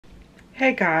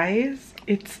Hey guys,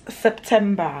 it's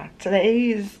September. Today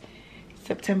is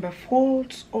September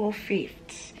 4th or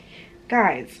 5th.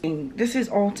 Guys, this is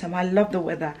autumn. I love the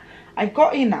weather. I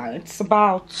got in now. It's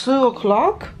about 2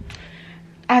 o'clock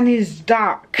and it's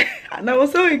dark. And I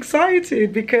was so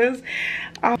excited because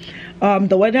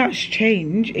the weather has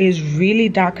changed. It's really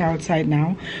dark outside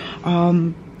now. I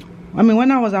mean,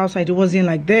 when I was outside, it wasn't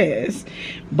like this,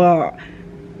 but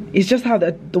it's just how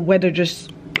the weather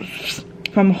just,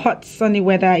 from hot sunny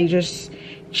weather, it just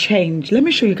changed. Let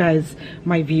me show you guys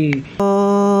my view.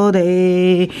 All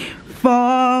day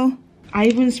fall. I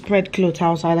even spread clothes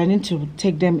outside. I need to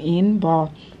take them in,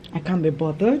 but I can't be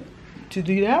bothered to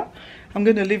do that. I'm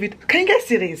gonna leave it. Can you guys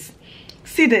see this?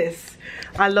 See this?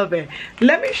 I love it.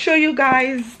 Let me show you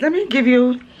guys. Let me give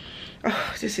you.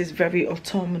 Oh, this is very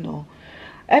autumnal.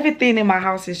 Everything in my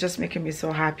house is just making me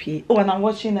so happy. Oh, and I'm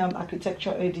watching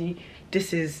Architecture AD.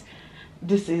 This is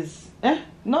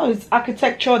no, it's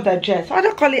Architecture Digest. Why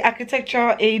do I call it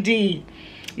Architecture AD?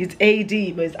 It's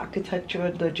AD, but it's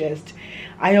Architecture Digest.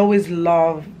 I always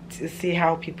love to see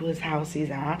how people's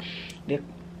houses are.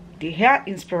 They have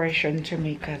inspiration to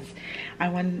me because I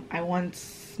want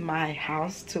my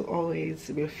house to always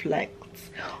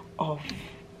reflect of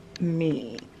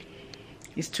me.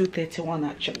 It's 2:31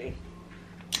 actually.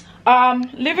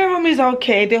 Living room is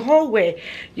okay. The hallway,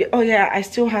 oh yeah, I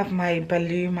still have my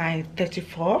balloon, my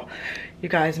 34. You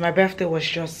guys, my birthday was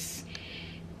just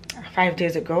 5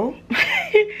 days ago.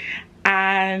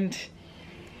 And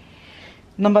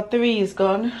number 3 is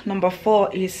gone, number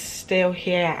 4 is still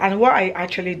here. And what I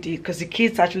actually did, because the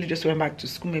kids actually just went back to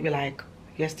school maybe like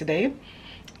yesterday,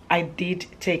 I did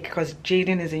take, because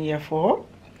Jayden is in year 4,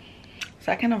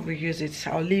 so I kind of reuse it.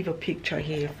 So I'll leave a picture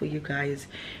here for you guys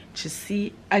to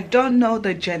see. I don't know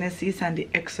the genesis and the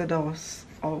exodus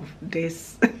of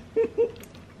this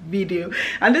video,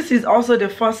 and this is also the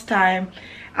first time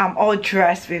I'm all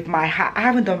dressed with my hair. I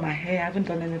haven't done my hair, I haven't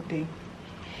done anything.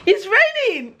 It's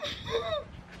raining.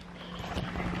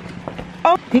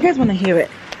 Oh, you guys want to hear it?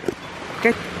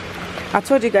 Okay, I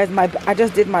told you guys I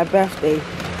just did my birthday.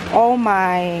 All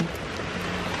my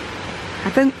I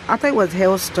think it was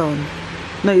hailstone.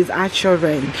 No, it's actual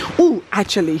rain. Oh,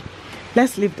 actually,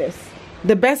 let's leave this.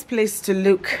 The best place to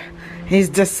look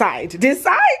is the side. This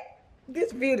side?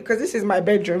 This view, because this is my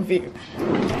bedroom view.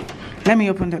 Let me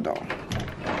open the door.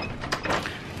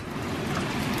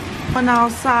 On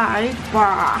outside,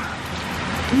 wow,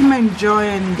 I'm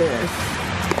enjoying this.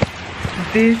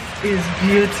 This is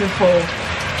beautiful.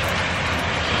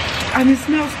 And it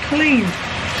smells clean.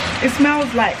 It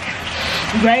smells like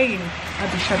rain.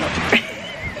 I'll be shut up.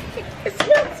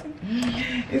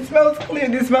 It smells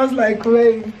clean. It smells like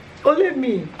rain. Only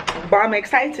me. But I'm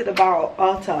excited about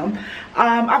autumn.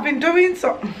 I've been doing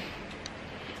some.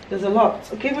 There's a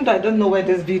lot. Okay, even though I don't know where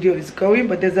this video is going,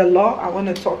 but there's a lot I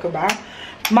want to talk about.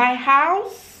 My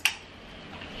house.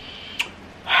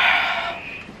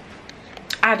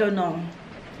 I don't know.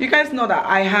 You guys know that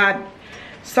I had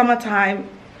summertime.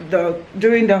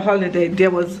 During the holiday,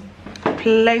 there was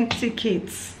plenty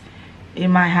kids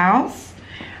in my house,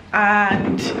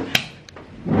 and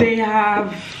they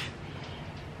have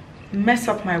messed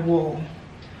up my wall.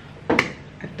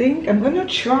 I think I'm gonna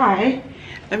try.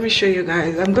 Let me show you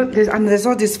guys. And there's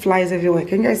all these flies everywhere.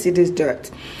 Can you guys see this dirt?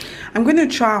 I'm gonna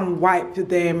try and wipe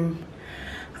them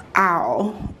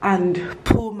out and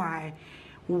pull my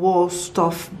wall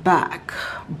stuff back,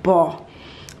 but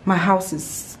my house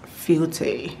is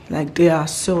filthy. Like, they are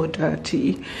so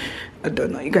dirty. I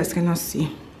don't know, you guys cannot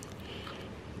see.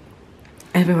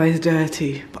 Everywhere is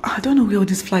dirty, but I don't know where all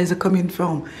these flies are coming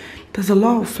from. There's a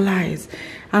lot of flies,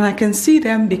 and I can see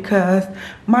them because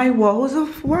my walls are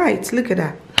white. Look at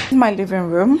that. This is my living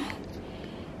room.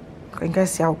 You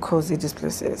guys see how cozy this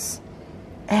place is.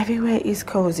 Everywhere is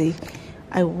cozy.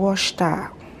 I washed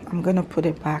that. I'm gonna put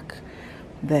it back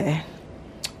there.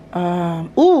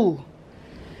 Ooh,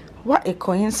 what a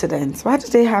coincidence. Why do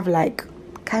they have like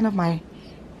kind of my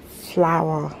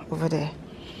flower over there?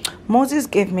 Moses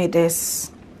gave me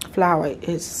this flower.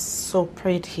 It's so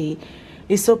pretty.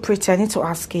 It's so pretty. I need to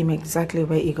ask him exactly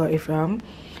where he got it from.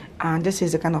 And this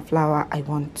is the kind of flower I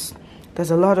want.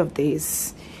 There's a lot of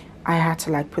these. I had to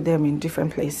like put them in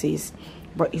different places,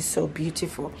 but it's so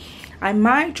beautiful. I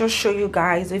might just show you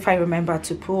guys, if I remember,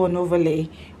 to pull an overlay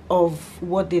of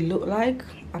what they look like.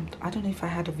 I don't know if I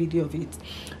had a video of it,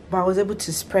 but I was able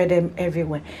to spread them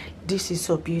everywhere. This is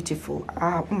so beautiful.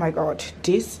 Oh my god,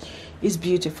 this is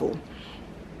beautiful.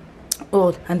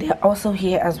 Oh, and they're also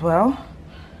here as well.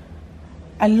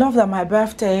 I love that my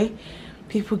birthday,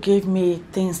 people gave me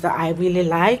things that I really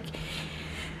like.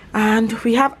 And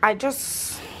we have, I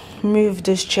just moved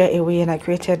this chair away and I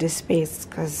created this space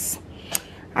because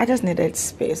I just needed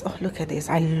space. Oh, look at this.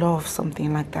 I love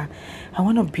something like that. I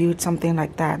want to build something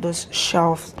like that. Those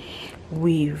shelves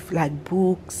with like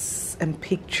books and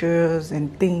pictures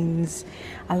and things.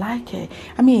 I like it.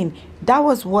 I mean, that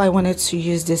was what I wanted to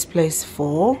use this place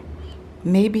for.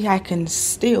 Maybe I can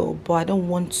still, but I don't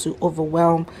want to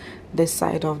overwhelm this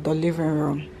side of the living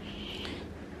room.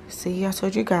 See, I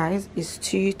told you guys it's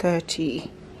 2:39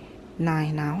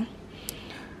 now.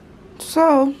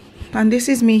 So, and this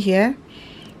is me here.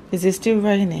 Is it still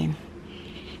raining?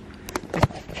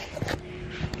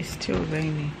 It's still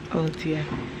raining. Oh dear.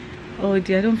 Oh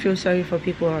dear, I don't feel sorry for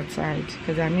people outside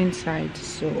because I'm inside.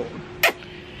 So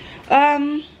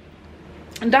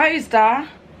that is that.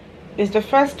 It's the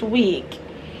first week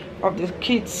of the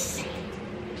kids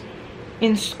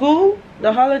in school.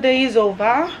 The holiday is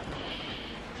over.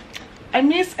 I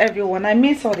miss everyone. I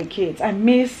miss all the kids. I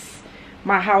miss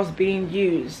my house being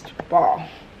used. But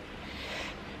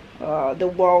the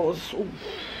walls, ooh,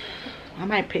 I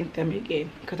might paint them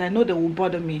again because I know they will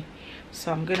bother me.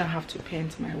 So I'm gonna have to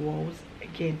paint my walls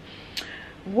again.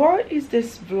 What is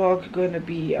this vlog gonna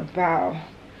be about?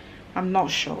 I'm not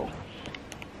sure.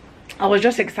 I was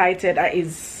just excited that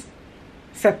it's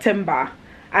September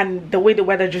and the way the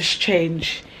weather just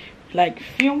changed. Like,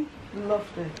 phew,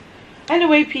 loved it.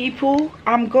 Anyway, people,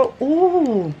 I'm go.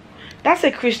 Ooh, that's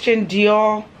a Christian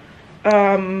Dior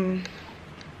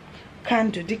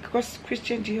candle. Because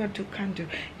Christian Dior do candle.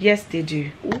 Yes, they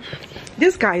do. Ooh.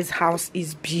 This guy's house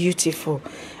is beautiful.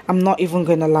 I'm not even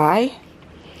gonna lie.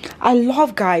 I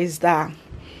love guys that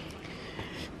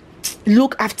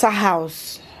look after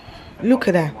house. Look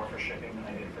at that.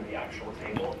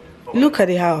 Look at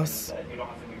the house.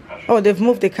 Oh, they've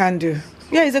moved the candle.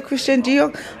 Yeah, it's a Christian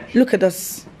Dior. Look at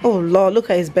us. Oh Lord, look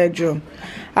at his bedroom.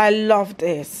 I love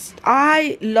this.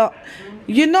 I love.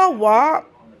 You know what?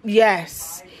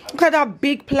 Yes. Look at that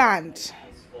big plant.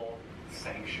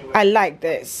 I like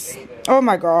this. Oh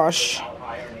my gosh.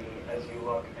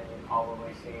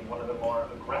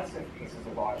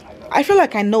 I feel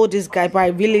like I know this guy, but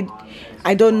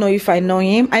I don't know if I know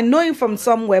him. I know him from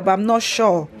somewhere, but I'm not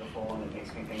sure.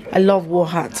 I love war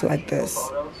hats like this.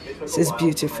 This is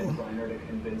beautiful.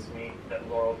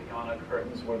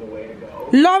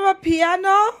 Laura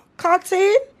Piano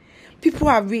curtain. People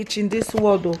are rich in this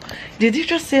world though. Did you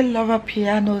just say Laura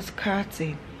Piano's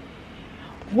curtain?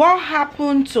 What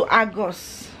happened to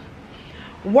Argos?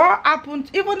 What happened?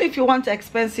 Even if you want an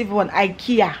expensive one,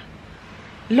 IKEA.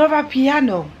 Laura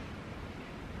Piano.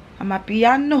 I'm a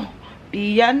piano.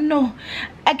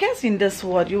 I guess in this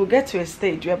world you will get to a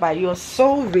stage whereby you're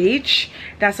so rich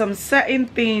that some certain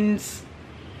things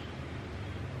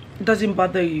doesn't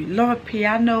bother you. Laura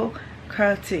Piano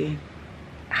curtain.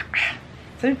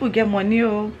 Some people get money.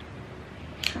 Oh,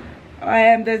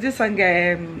 there's this song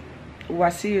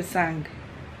Wasiu sang.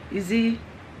 Is he?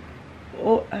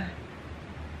 Oh,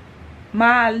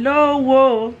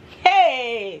 Malowo.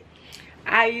 Hey,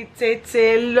 I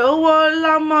tete lowo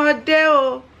lomode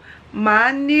o.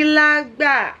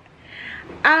 Manilagba.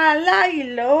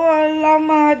 Aláìlówó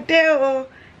lọ́mọdé o.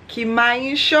 Kì máa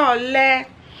ń ṣọ̀lẹ.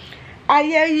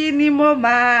 Ayé yìí ni mo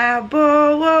máa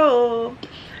bówó o.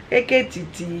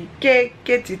 Eketiti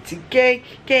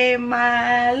ke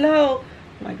malo. Oh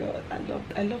my God,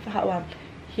 I love how I'm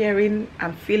hearing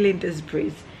and feeling this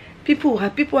breeze. People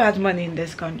have money in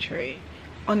this country.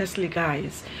 Honestly,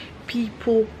 guys,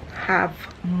 people have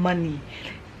money.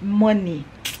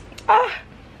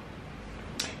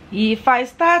 If I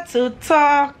start to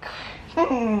talk,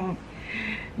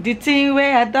 the thing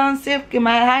where I don't save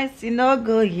my eyes, you know,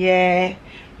 go yeah.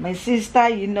 My sister,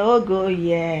 you know, go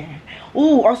yeah.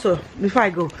 Oh, also, before I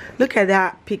go, look at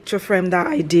that picture frame that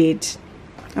I did.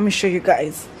 Let me show you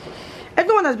guys.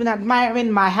 Everyone has been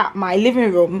admiring my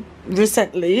living room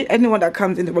recently. Anyone that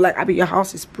comes in, they were like, Abby, your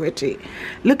house is pretty.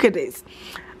 Look at this.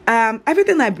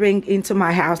 Everything I bring into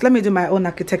my house, let me do my own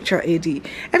architecture AD.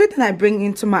 Everything I bring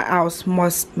into my house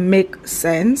must make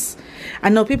sense. I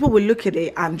know people will look at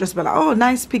it and just be like, oh,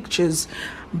 nice pictures.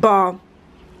 But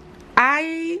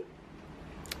I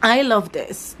love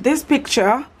this. This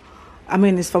picture, I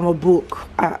mean, it's from a book.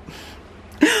 I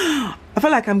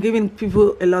feel like I'm giving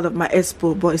people a lot of my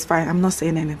expo, but it's fine. I'm not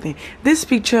saying anything. This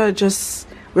picture just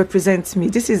represents me.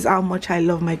 This is how much I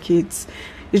love my kids.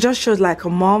 It just shows like a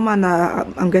mom and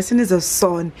I'm guessing it's a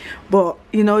son, but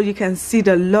you know, you can see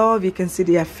the love, you can see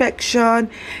the affection,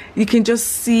 you can just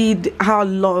see how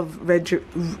love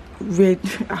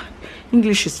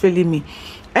English is failing me.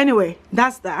 Anyway,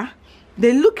 that's that.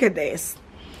 Then look at this.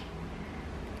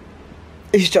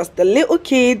 It's just the little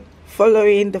kid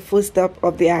following the footsteps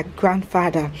of their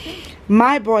grandfather.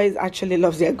 My boys actually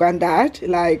love their granddad.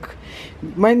 Like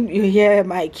when you hear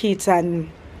my kids and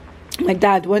my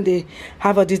dad, when they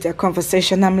have all this their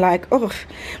conversation, I'm like, oh.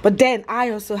 But then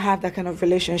I also have that kind of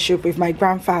relationship with my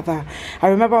grandfather. I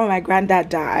remember when my granddad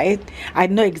died, I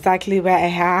know exactly where I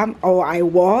am or I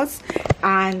was,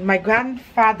 and my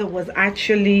grandfather was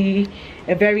actually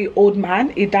a very old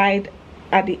man. He died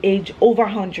at the age over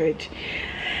 100,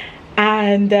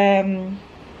 and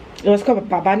it was called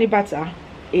Babani Bata.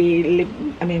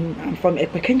 I mean, I'm from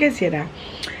Ekwekenges here,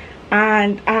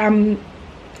 and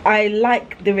I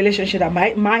like the relationship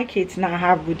that my kids now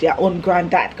have with their own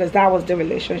granddad, because that was the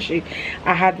relationship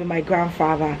I had with my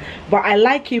grandfather. But I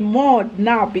like him more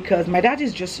now because my dad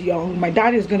is just young. My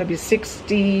dad is gonna be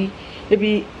 60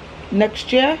 maybe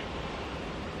next year.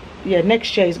 Yeah,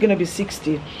 next year he's gonna be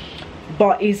 60.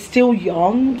 But he's still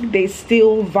young. They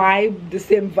still vibe the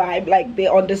same vibe, like they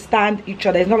understand each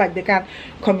other. It's not like they can't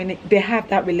communicate. They have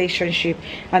that relationship,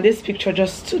 and this picture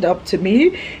just stood up to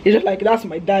me. It's just like, that's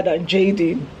my dad and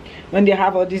Jayden when they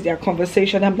have all this their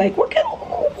conversation. I'm like, what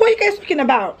are you guys talking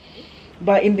about?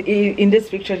 But in this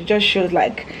picture, it just shows,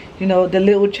 like, you know, the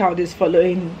little child is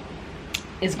following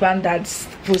his granddad's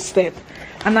footsteps,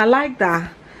 and I like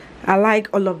that. I like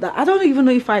all of that. I don't even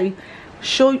know if I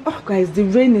show you. Oh guys, the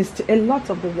rain is a lot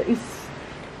of the rain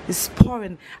is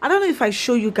pouring. I don't know if I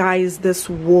show you guys this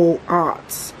wall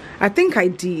art. I think I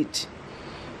did.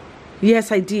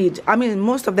 Yes, I did. I mean,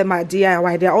 most of them are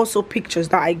DIY. They're also pictures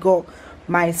that I got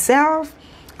myself.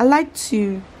 I like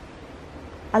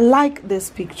this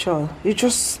picture.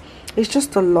 It's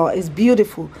just a lot. It's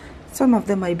beautiful. Some of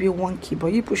them might be wonky,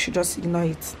 but you should just ignore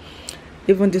it.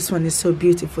 Even this one is so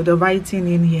beautiful. The writing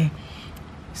in here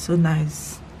is so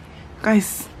nice.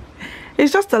 Guys,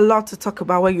 it's just a lot to talk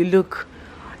about when you look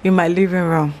in my living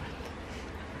room.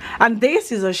 And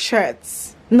this is a shirt.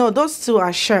 No, those two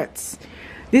are shirts.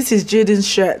 This is Jayden's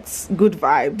shirts. Good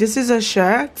vibe. This is a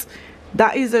shirt.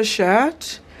 That is a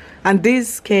shirt. And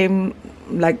this came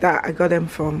like that. I got them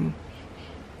from,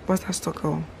 what's that store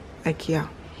called? IKEA.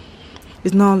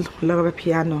 It's not Laura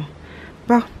Piano.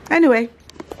 But anyway,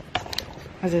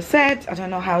 as I said, I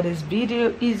don't know how this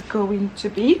video is going to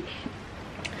be.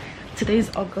 Today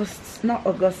is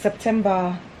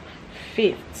September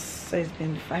 5th, so it's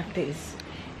been 5 days,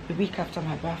 a week after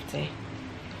my birthday.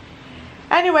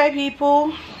 Anyway,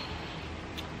 people,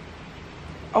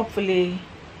 hopefully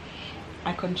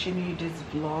I continue this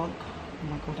vlog. Oh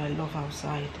my god, I love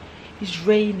outside. It's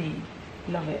raining.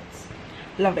 Love it,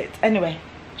 love it. Anyway,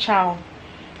 ciao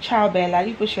Bella.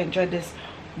 You should enjoy this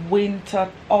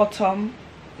autumn.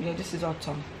 Yeah, this is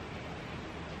autumn.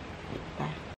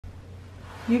 Bye.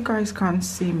 You guys can't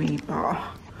see me, but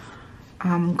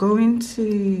I'm going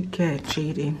to get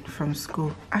Jayden from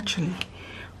school. Actually,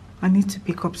 I need to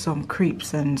pick up some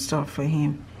crepes and stuff for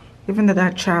him. Even though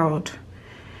that child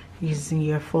is in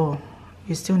year 4,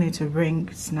 you still need to bring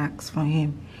snacks for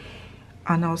him.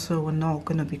 And also, we're not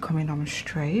gonna be coming home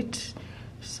straight,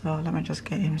 so let me just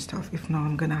get him stuff. If not,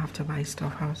 I'm gonna have to buy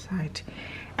stuff outside.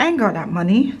 I ain't got that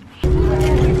money.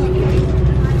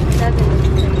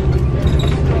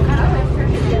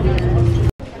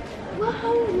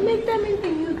 Make them in the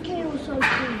UK or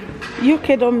something.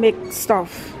 UK don't make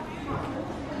stuff.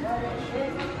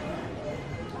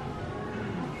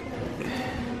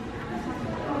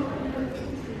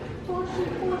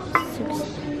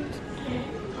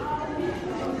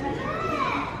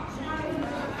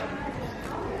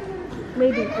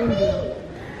 Maybe India.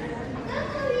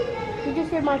 You just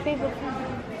said my favorite food.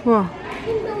 What?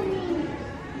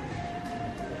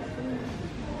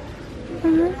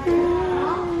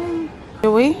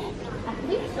 Do we? I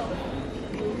think so.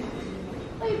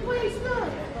 Wait, please look.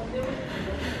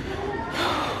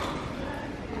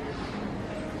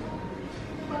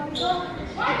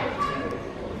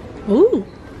 Ooh.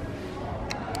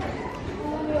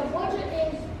 Your budget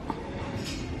is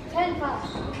 £10.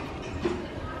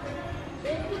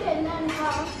 If you get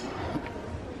 £9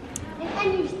 in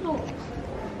any store,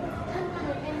 £10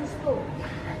 in any store.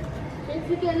 If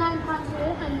you get £9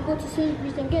 here and you go to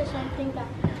Sainsbury's and get something that,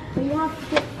 but you have to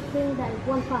get things that is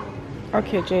 £1.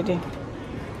 Okay, Jayden.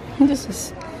 This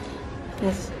is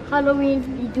Halloween.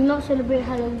 We do not celebrate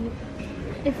Halloween.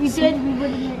 If we did, we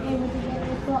wouldn't be able to get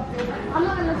it. But I'm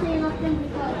not gonna say nothing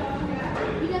because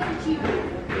we get the cheap.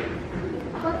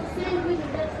 But the Sainsbury's is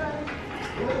different.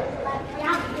 Like we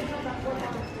have to get them at £4.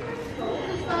 So if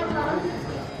it's £5,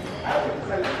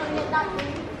 we can get that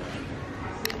thing.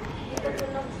 We go to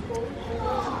another store.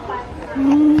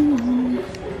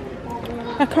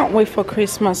 I can't wait for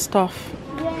Christmas stuff.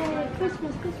 Yeah,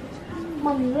 Christmas.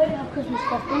 Mom, you already have Christmas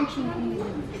stuff, don't you?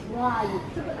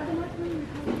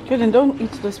 Jordan, don't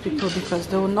eat those people because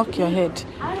they will knock your head.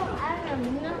 I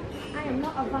am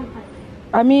not a vampire.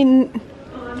 I mean,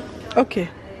 okay.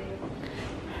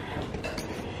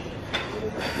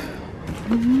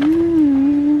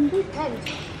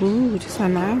 Ooh, these are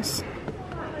nice.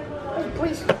 It's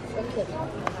bracelets, okay.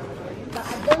 But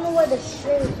I don't know where the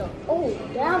strings are. Oh,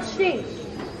 they have strings.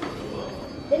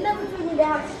 They never told me they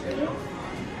have strings.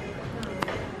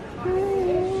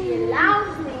 If she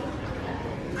allows me,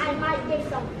 I might get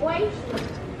some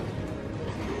bracelets.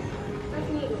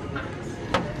 Let me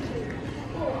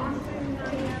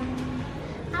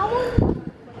I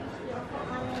want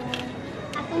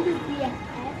I think it's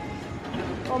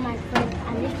BFF for my friends. I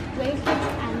need bracelets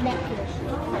and necklace.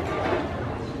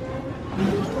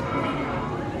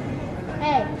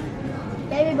 Hey,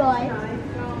 baby boy.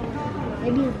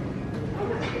 Baby.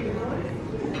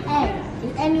 Hey,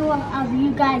 does anyone of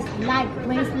you guys like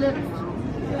bracelets?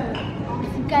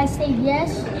 If you guys say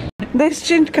yes. There's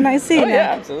chin. Can I see Oh, now?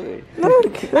 yeah, absolutely.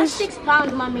 Look, That's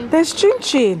 £6, mommy. there's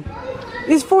chin.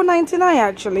 It's $4.99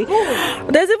 actually. Oh.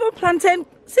 There's even plantain.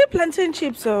 See plantain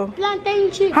chips. So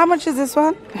Plantain chips. how much is this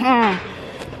one?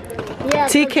 Yeah,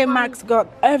 TK Maxx got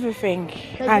everything.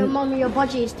 Because your And mommy, your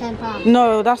budget is £10.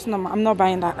 no, that's not. I'm not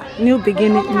buying that. New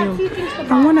beginning, new.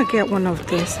 I want to get one of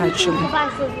this actually.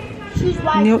 Choose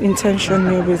one. New intention,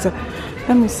 new result.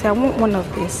 Let me see. I want one of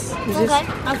this. Is Okay, this?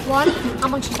 that's one. How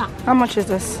much is that? How much is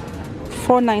this?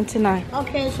 $4.99.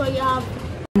 Okay, so you have.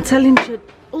 I'm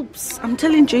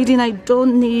telling Jayden I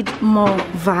don't need more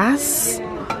vase.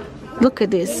 Look at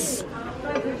this.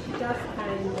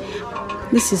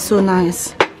 This is so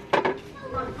nice.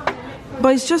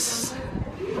 But it's just,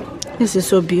 this is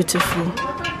so beautiful.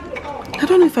 I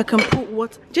don't know if I can put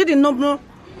what. Jayden, no.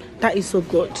 That is so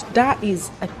good. That is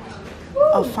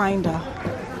a finder.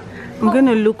 I'm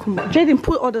gonna look more. Jayden,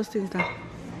 put all those things down.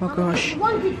 Oh gosh. You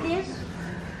wanted this?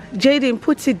 Jayden,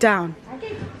 put it down. I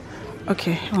did.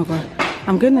 Okay, oh god.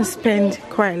 I'm gonna spend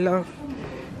quite a lot.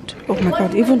 Oh my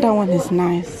god, even that one is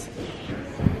nice.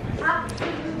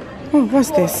 Oh,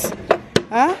 what's this?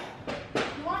 Huh? You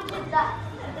wanted that.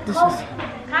 This Oh,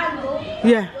 is. candle.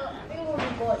 Yeah. Your thing would be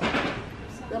good.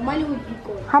 Your money would be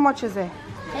good. How much is it?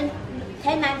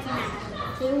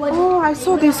 $10.99. So you want Oh, I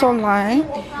saw this online.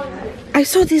 I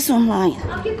saw this online.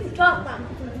 I'll give you £12.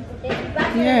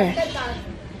 Yeah.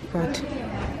 God.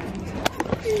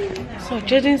 So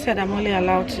Jayden said I'm only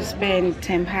allowed to spend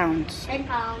 £10. £10,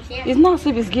 yeah. It's not as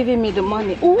if it's giving me the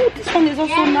money. Oh, this one is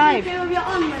also nice. You pay with your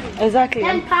own money. Exactly.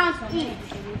 £10 each.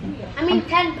 I mean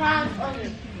 £10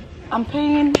 only. I'm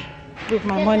paying with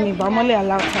my money, but I'm only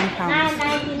allowed £10.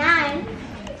 $9.99.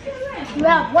 You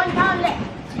have £1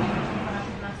 left.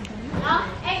 Now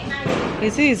 $8.99.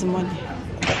 Is it his money?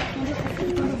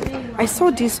 I saw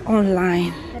this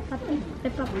online.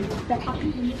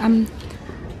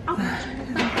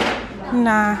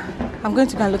 Nah, I'm going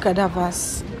to go and look at that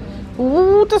vase.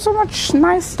 Ooh, there's so much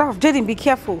nice stuff. Jayden, be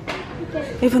careful.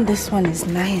 Even this one is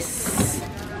nice.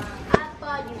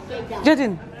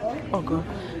 Jayden. Oh god.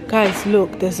 Guys,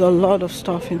 look, there's a lot of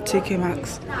stuff in TK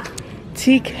Maxx.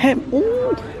 TK.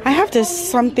 Ooh, I have this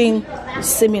something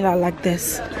similar like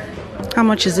this. How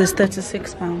much is this?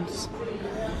 £36.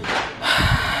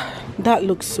 That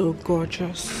looks so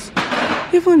gorgeous.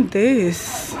 Even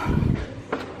this.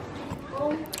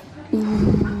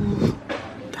 Ooh,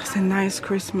 that's a nice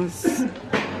Christmas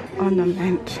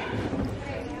ornament.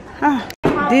 Ah,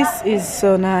 this is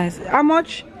so nice. How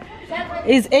much?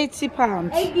 It's £80.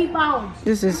 £80.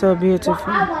 This is so beautiful. What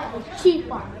I want is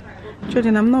cheaper.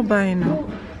 Jordan, I'm not buying now.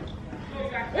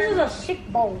 This is a sick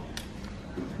bowl.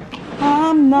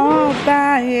 I'm not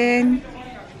buying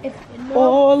If you're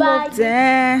all not of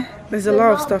them. There's a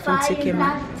lot of stuff in buying TK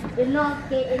Maxx. that, you're not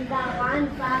getting that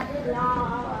 $1.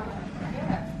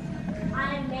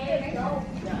 I made no.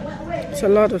 It's a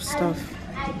lot of stuff.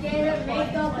 I didn't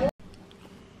make no.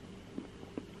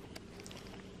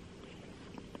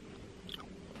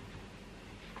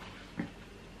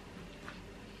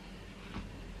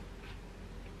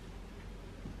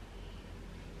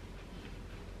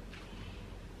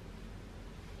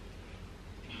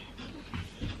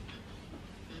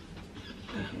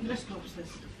 Let's go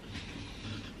upstairs.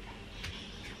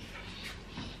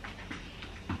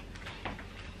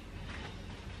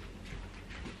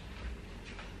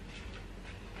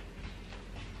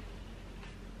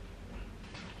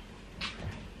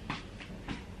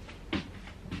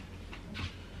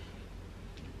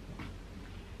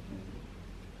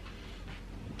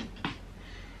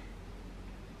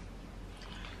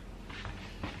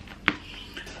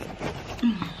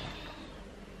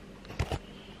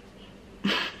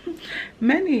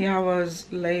 Many hours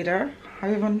later,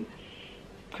 I even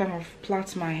kind of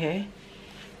plait my hair.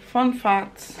 Fun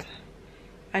fact,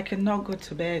 I cannot go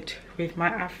to bed with my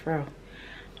afro.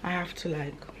 I have to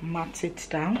like mat it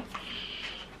down.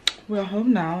 We're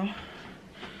home now.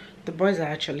 The boys are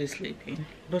actually sleeping,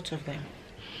 both of them.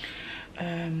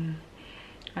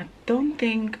 I don't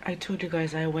think I told you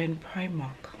guys I went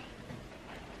Primark.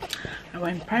 I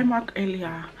went Primark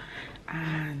earlier,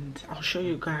 and I'll show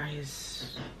you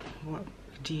guys what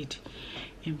we did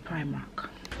in Primark.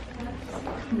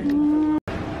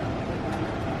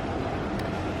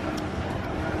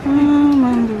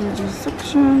 And the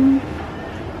reception.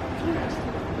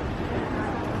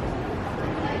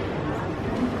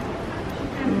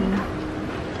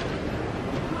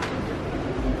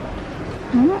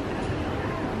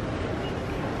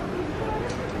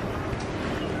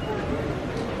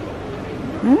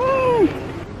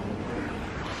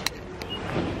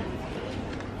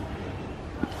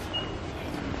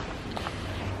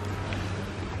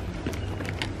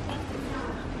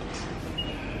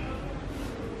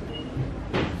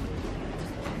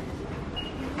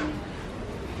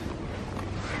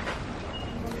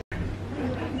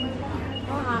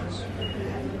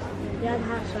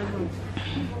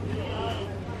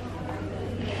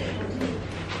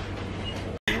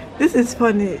 This is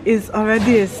funny. It's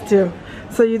already a steal,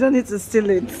 so you don't need to steal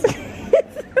it.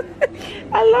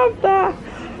 I love that.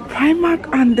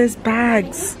 Primark and these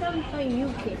bags.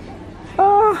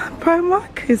 Oh,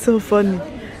 Primark is so funny.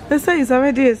 They say it's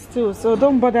already a steal, so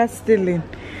don't bother stealing.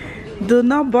 Do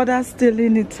not bother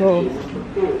stealing it all.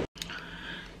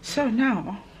 So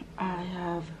now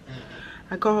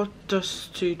I got those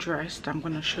two dressed. I'm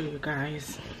gonna show you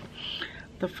guys.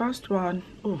 The first one,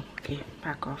 oh, okay,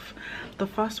 back off. The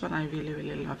first one, I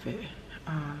really love it,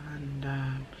 and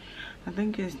I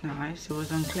think it's nice. It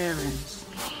was on clearance.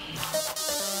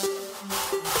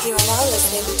 You are now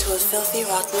listening to a Filthy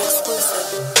Rotten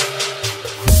exclusive.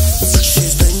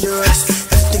 She's dangerous,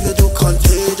 think I do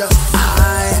contagious. I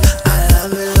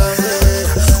love it,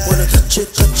 wanna touch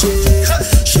it.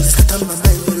 She's got on my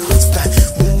mind with a waistline.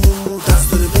 Move, dance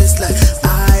to the baseline.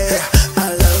 I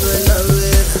love it,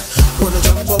 wanna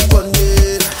jump up on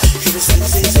it. Hear the sing,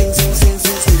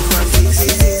 run,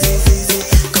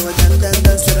 go and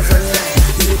dance to the front line.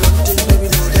 You don't want it, baby,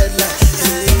 no deadline.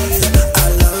 I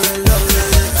love it,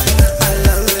 I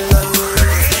love it.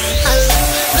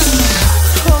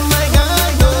 Oh my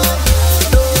God, no,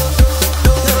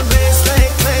 your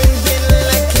baseline climbing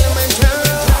like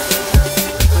Kilimanjaro.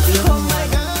 Oh my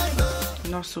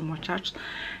God, Not so much.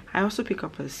 I also pick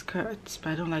up a skirt, but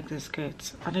I don't like the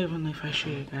skirt. I don't even know if I show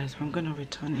you guys, but I'm gonna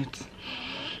return it.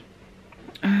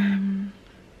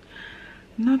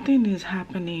 Nothing is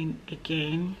happening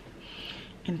again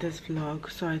in this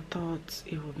vlog, so I thought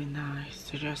it would be nice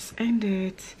to just end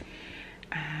it,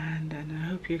 and I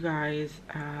hope you guys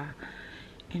are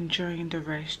enjoying the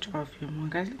rest of your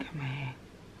month. Guys, look at my hair.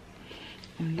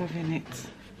 I'm loving it.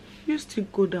 Used to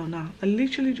go down now. I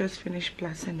literally just finished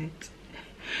plaiting it,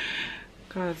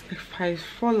 because if I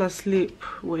fall asleep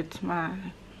with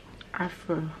my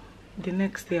afro, the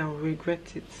next day I'll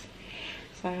regret it.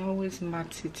 So I always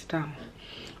mat it down.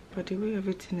 But the way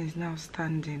everything is now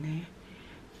standing,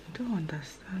 I don't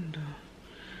understand though.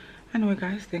 Anyway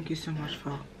guys, thank you so much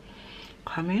for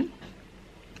coming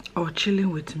or chilling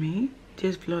with me.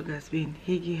 This vlog has been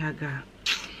higgy haga,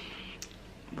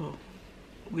 but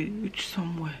we reached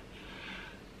somewhere.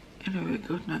 Anyway,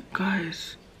 good night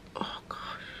guys. Oh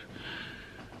gosh,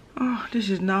 oh, this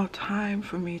is now time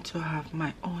for me to have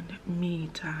my own me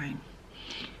time.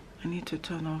 I need to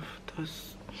turn off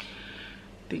those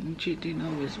things Jayden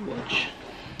always watch.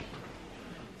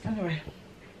 Anyway,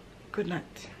 good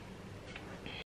night.